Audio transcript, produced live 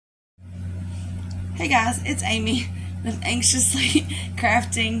Hey guys, it's Amy with Anxiously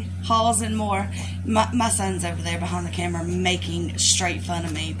Crafting Hauls and More. My son's over there behind the camera making straight fun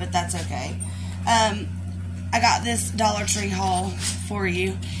of me, but that's okay. I got this Dollar Tree haul for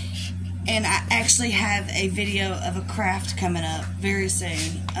you, and I actually have a video of a craft coming up very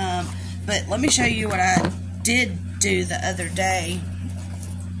soon. But let me show you what I did do the other day.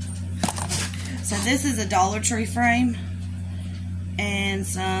 So this is a Dollar Tree frame and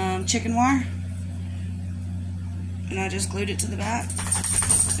some chicken wire, and I just glued it to the back,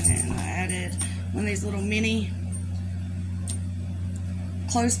 and I added one of these little mini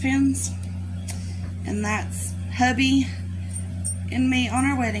clothespins, and that's hubby and me on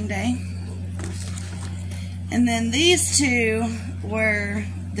our wedding day. And then these two were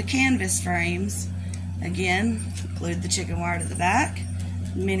the canvas frames. Again, glued the chicken wire to the back,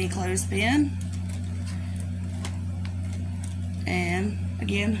 mini clothespin, and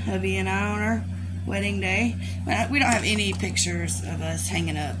again, hubby and I on our wedding day. We don't have any pictures of us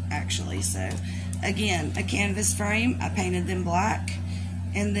hanging up actually, so again, a canvas frame. I painted them black,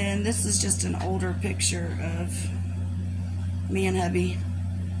 and then this is just an older picture of me and hubby.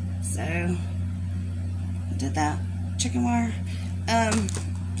 So I did that chicken wire.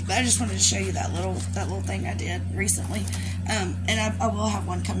 But I just wanted to show you that little thing I did recently, and I will have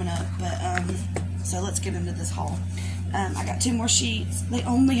one coming up. But so let's get into this haul. I got 2 more sheets. They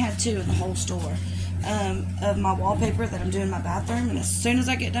only had 2 in the whole store, of my wallpaper that I'm doing in my bathroom. And as soon as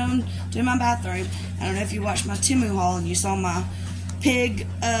I get done doing my bathroom, I don't know if you watched my Temu haul and you saw my pig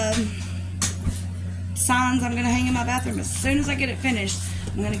signs I'm going to hang in my bathroom. As soon as I get it finished,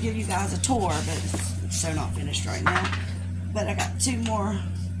 I'm going to give you guys a tour, but it's so not finished right now. But I got 2 more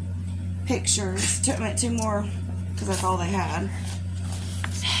pictures, 2 more, because that's all they had,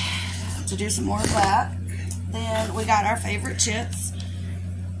 to do some more of that. Then we got our favorite chips.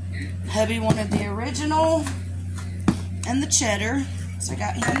 Hubby wanted the original and the cheddar, so I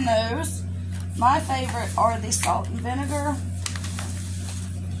got him those. My favorite are the salt and vinegar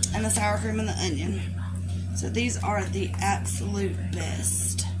and the sour cream and the onion. So these are the absolute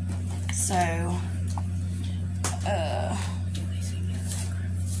best. So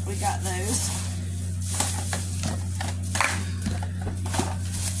we got those.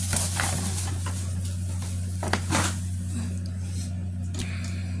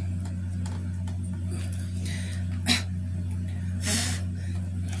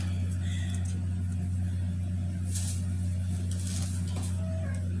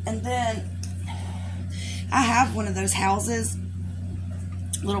 And then I have one of those houses,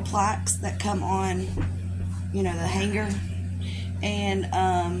 little plaques that come on, you know, the hanger, and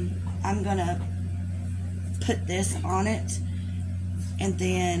I'm gonna put this on it, and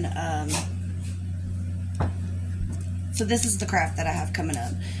then so this is the craft that I have coming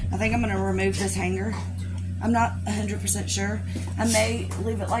up. I think I'm gonna remove this hanger. I'm not 100% sure. I may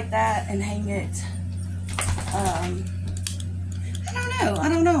leave it like that and hang it. I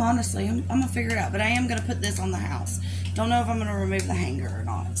don't know, honestly. I'm gonna figure it out, but I am gonna put this on the house. Don't know if I'm gonna remove the hanger or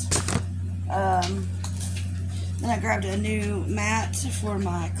not. Then I grabbed a new mat for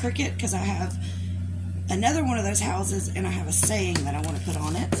my Cricut, because I have another one of those houses and I have a saying that I want to put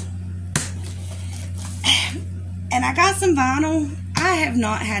on it. And I got some vinyl. I have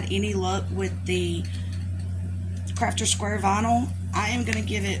not had any luck with the Crafter Square vinyl. I am gonna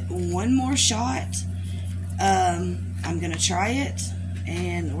give it one more shot. I'm gonna try it,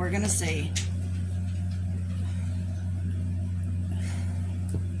 and we're gonna see.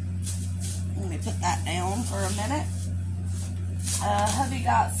 Let me put that down for a minute. Hubby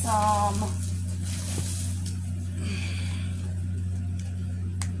got some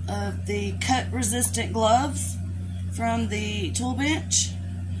of the cut-resistant gloves from the tool bench.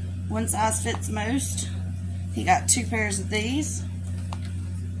 One size fits most. He got 2 pairs of these.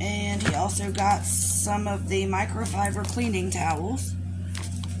 And he also got some of the microfiber cleaning towels.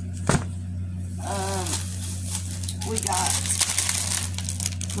 We got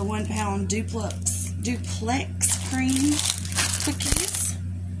the 1-pound duplex cream cookies.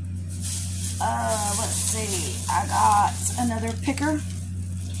 Let's see. I got another picker,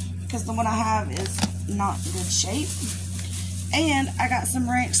 because the one I have is not in good shape. And I got some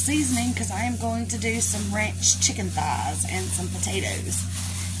ranch seasoning, because I am going to do some ranch chicken thighs and some potatoes.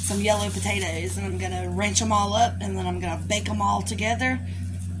 Some yellow potatoes, and I'm gonna ranch them all up, and then I'm gonna bake them all together.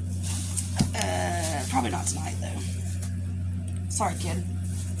 Probably not tonight though. Sorry, kid.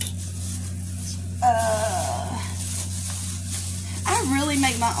 I really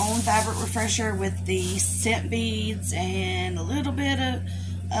make my own fabric refresher with the scent beads and a little bit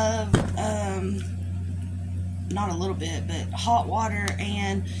of not a little bit, but hot water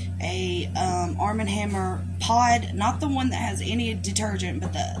and a Arm & Hammer pod, not the one that has any detergent,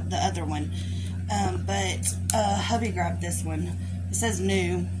 but the other one. But hubby grabbed this one. It says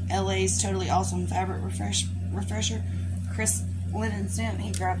new. LA's Totally Awesome Fabric Refresher. Chris Linden sent.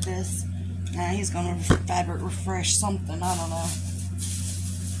 He grabbed this. Now he's gonna fabric refresh something. I don't know.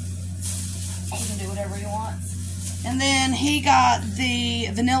 He can do whatever he wants. And then he got the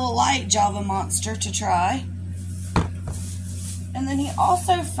Vanilla Light Java Monster to try. And then he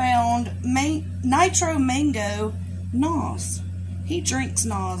also found Nitro Mango NOS. He drinks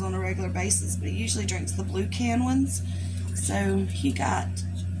NOS on a regular basis, but he usually drinks the blue can ones. So he got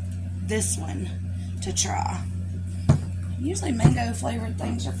this one to try. Usually mango flavored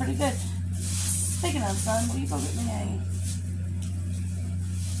things are pretty good. Speaking of, son, will you go get me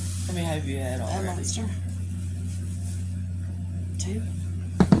How many have you had already? a Monster? 2.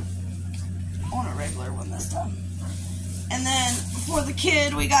 I want a regular one this time. And then for the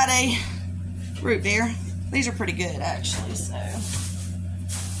kid, we got a root beer. These are pretty good, actually. So,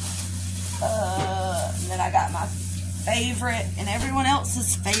 and then I got my favorite and everyone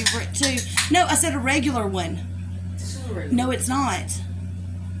else's favorite too. No, I said a regular one. This is a regular. No, it's not.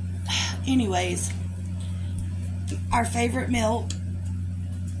 Anyways, our favorite milk,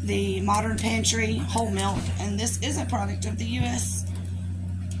 the Modern Pantry whole milk, and this is a product of the U.S.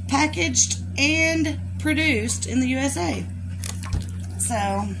 packaged and produced in the USA. So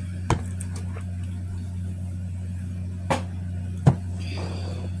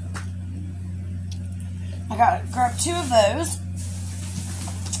I grabbed 2 of those.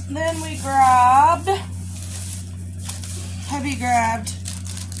 Then we hubby grabbed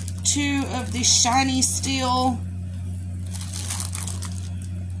 2 of the Shiny Steel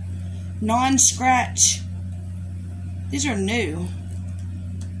non-scratch. These are new.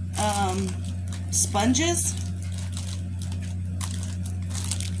 Sponges.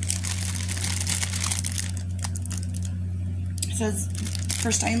 It says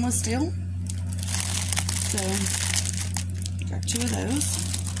for stainless steel. So, grab 2 of those.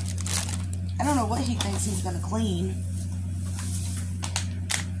 I don't know what he thinks he's going to clean.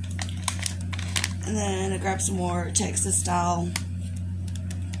 And then I grabbed some more Texas style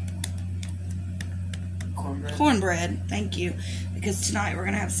cornbread. Thank you. Because tonight we're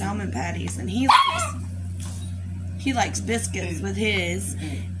going to have salmon patties. And he likes biscuits with his.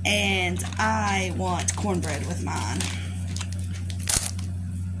 And I want cornbread with mine.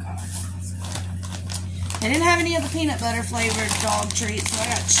 I didn't have any of the peanut butter flavored dog treats, so I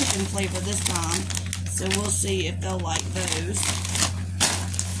got chicken flavor this time. So we'll see if they'll like those.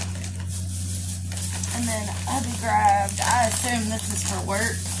 And then hubby grabbed, I assume this is for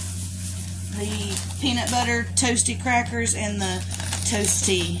work, the peanut butter toasty crackers and the toast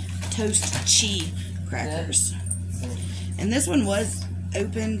cheese crackers. And this one was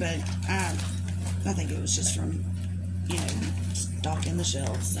open, but I think it was just from, stocking the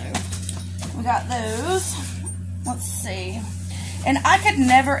shelves. So we got those. Let's see. And I could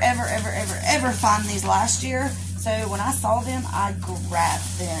never, ever find these last year. So when I saw them, I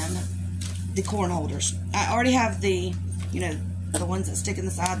grabbed them. The corn holders. I already have the, the ones that stick in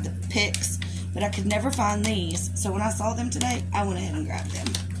the side, the picks. But I could never find these. So when I saw them today, I went ahead and grabbed them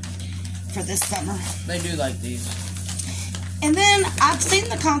for this summer. They do like these. And then I've seen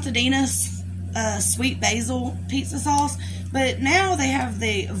the Contadina's sweet basil pizza sauce. But now they have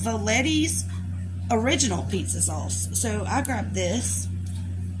the Voletti's original pizza sauce. So I grabbed this.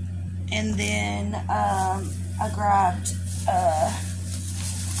 And then I grabbed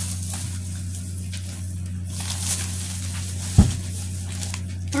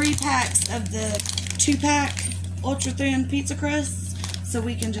 3 packs of the 2-pack ultra thin pizza crusts. So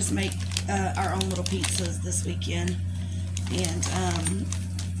we can just make our own little pizzas this weekend. And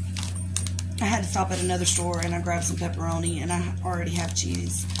I had to stop at another store and I grabbed some pepperoni, and I already have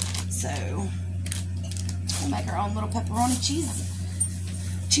cheese, so we'll make our own little pepperoni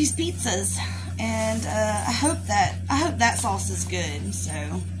cheese pizzas. And I hope that sauce is good.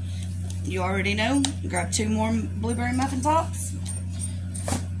 So you already know, grab 2 more blueberry muffin tops,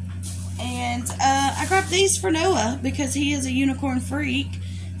 and I grabbed these for Noah because he is a unicorn freak.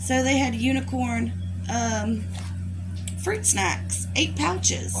 So they had unicorn fruit snacks, 8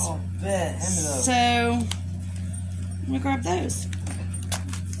 pouches. Oh, bet. So I'm gonna grab those.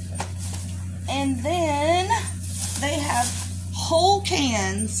 And then they have whole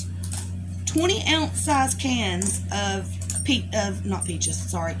cans, 20-ounce size cans of not peaches,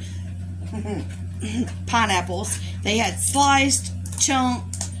 sorry, pineapples. They had sliced,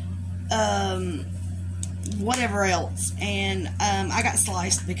 chunked, whatever else, and I got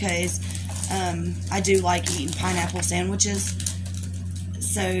sliced because I do like eating pineapple sandwiches.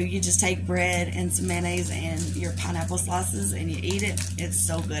 So you just take bread and some mayonnaise and your pineapple slices and you eat it. It's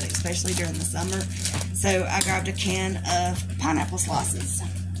so good, especially during the summer. So I grabbed a can of pineapple slices.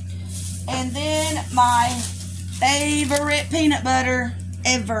 And then my favorite peanut butter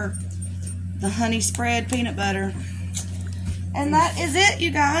ever, the honey spread peanut butter. And that is it,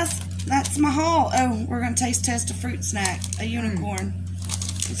 you guys. That's my haul. Oh, we're going to taste test a fruit snack, a unicorn.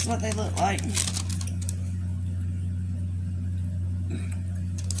 This is what they look like.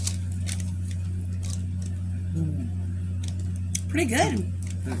 Pretty good.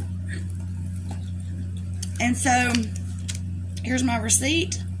 And so, here's my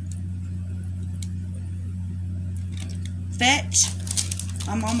receipt. Fetch.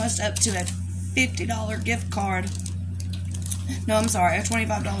 I'm almost up to a $50 gift card. No, I'm sorry, a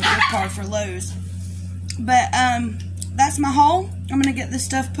 $25 gift card for Lowe's. But, that's my haul. I'm going to get this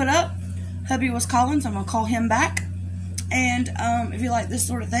stuff put up. Hubby was calling, so I'm going to call him back. And, if you like this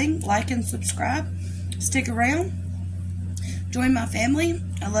sort of thing, like and subscribe. Stick around. Join my family.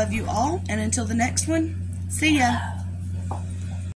 I love you all. And until the next one, see ya.